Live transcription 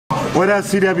What up,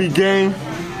 CW gang?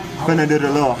 Gonna do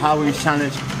the little Halloween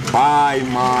challenge by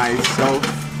myself.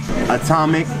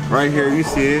 Atomic, right here, you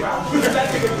see it.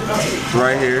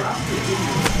 Right here.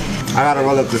 I gotta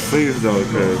roll up the sleeves though,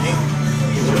 cause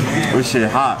this shit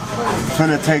hot.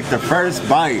 Finna take the first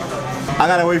bite. I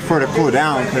gotta wait for it to cool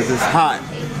down cause it's hot.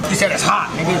 He said it's hot,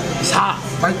 nigga. It's hot.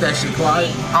 Like that shit,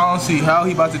 Clyde. I don't see how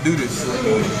he about to do this.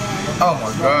 Oh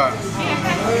my god.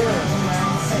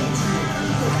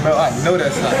 Bro, I know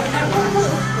that's hot.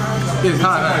 It's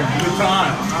hot, man.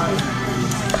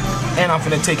 And I'm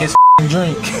finna take his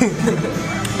drink.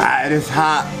 Alright, it's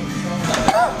hot.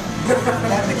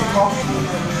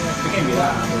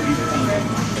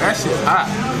 That shit hot.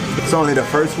 It's only the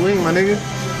first wing, my nigga.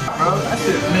 Bro, that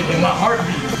shit making my heart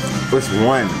beat. Which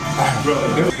one?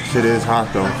 Shit is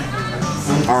hot though.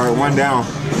 Alright, one down.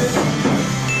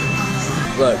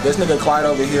 Look, this nigga Clyde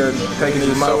over here taking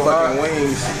these motherfucking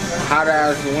wings, hot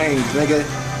ass wings, nigga.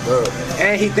 Bro.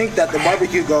 And he think that the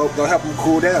barbecue go help him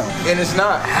cool down. And it's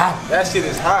not. That shit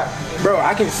is hot. Bro,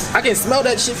 I can smell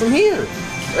that shit from here.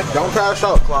 Don't pass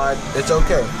out, Clyde. It's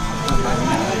okay.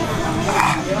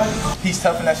 He's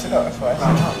toughing that shit up. That's why.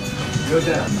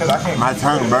 Cause I can't. My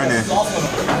tongue burning.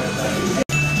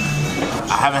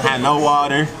 I haven't had no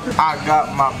water. I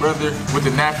got my brother with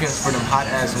the napkins for them hot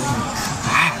ass wings.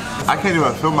 I can't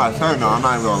even feel my tongue though, I'm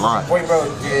not even gonna lie. Wait, bro,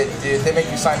 did they make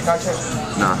you sign the contract?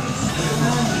 Nah.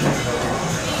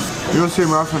 You'll see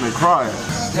me, I'm finna cry.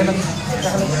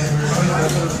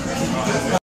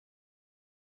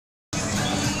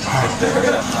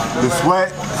 The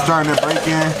sweat starting to break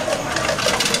in.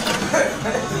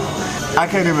 I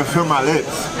can't even feel my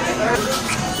lips.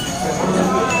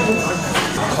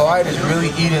 Clyde is really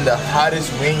eating the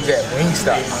hottest wings at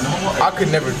Wingstop. I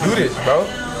could never do this, bro.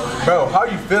 Bro, how are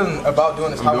you feeling about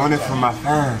doing this? I'm doing it for my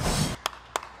fans.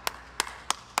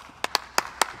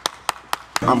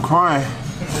 I'm crying.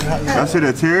 I see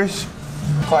the tears.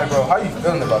 Clyde, bro, how are you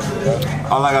feeling about this, bro?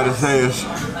 All I gotta say is,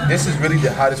 this is really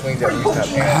the hottest wings at Wingstop.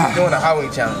 And he's doing a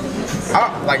Halloween challenge.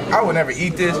 I would never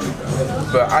eat this,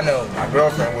 but I know my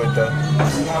girlfriend would though.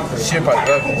 She'll probably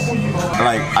love this.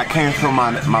 like, I can't feel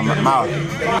my mouth.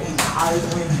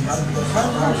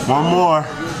 One more.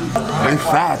 They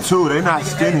fat too, they not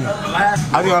skinny.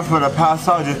 I think I'm gonna pass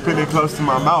out just putting it close to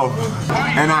my mouth.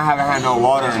 And I haven't had no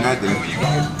water or nothing.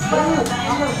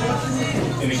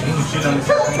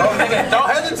 Don't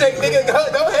hesitate, nigga.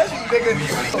 Don't hesitate, nigga.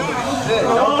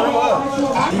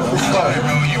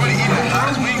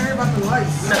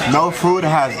 No food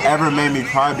has ever made me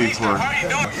cry before.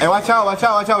 Hey, watch out, watch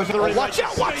out, watch out, watch out. Watch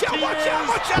out, watch out, watch out,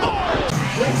 watch out!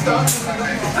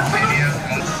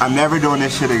 I'm never doing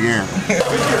this shit again. Lick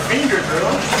your finger,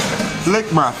 bro.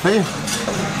 Lick my finger.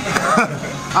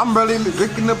 I'm really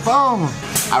licking the bone.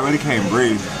 I really can't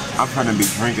breathe. I'm gonna be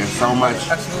drinking so much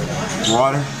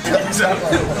water.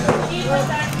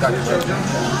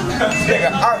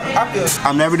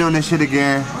 I'm never doing this shit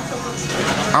again.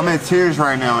 I'm in tears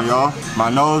right now, y'all. My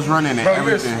nose running and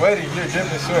everything. Bro, you're sweaty. You're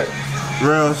dripping sweat.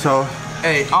 Real, so.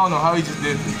 Hey, I don't know how he just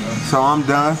did this, bro. So I'm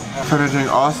done. Finna drink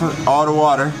all the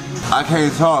water. I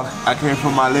can't talk. I can't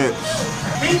feel my lips.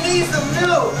 He needs some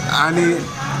milk. I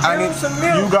need some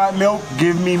milk. You got milk?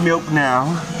 Give me milk now.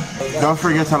 Don't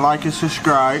forget to like and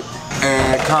subscribe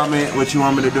and comment what you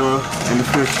want me to do in the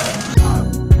future.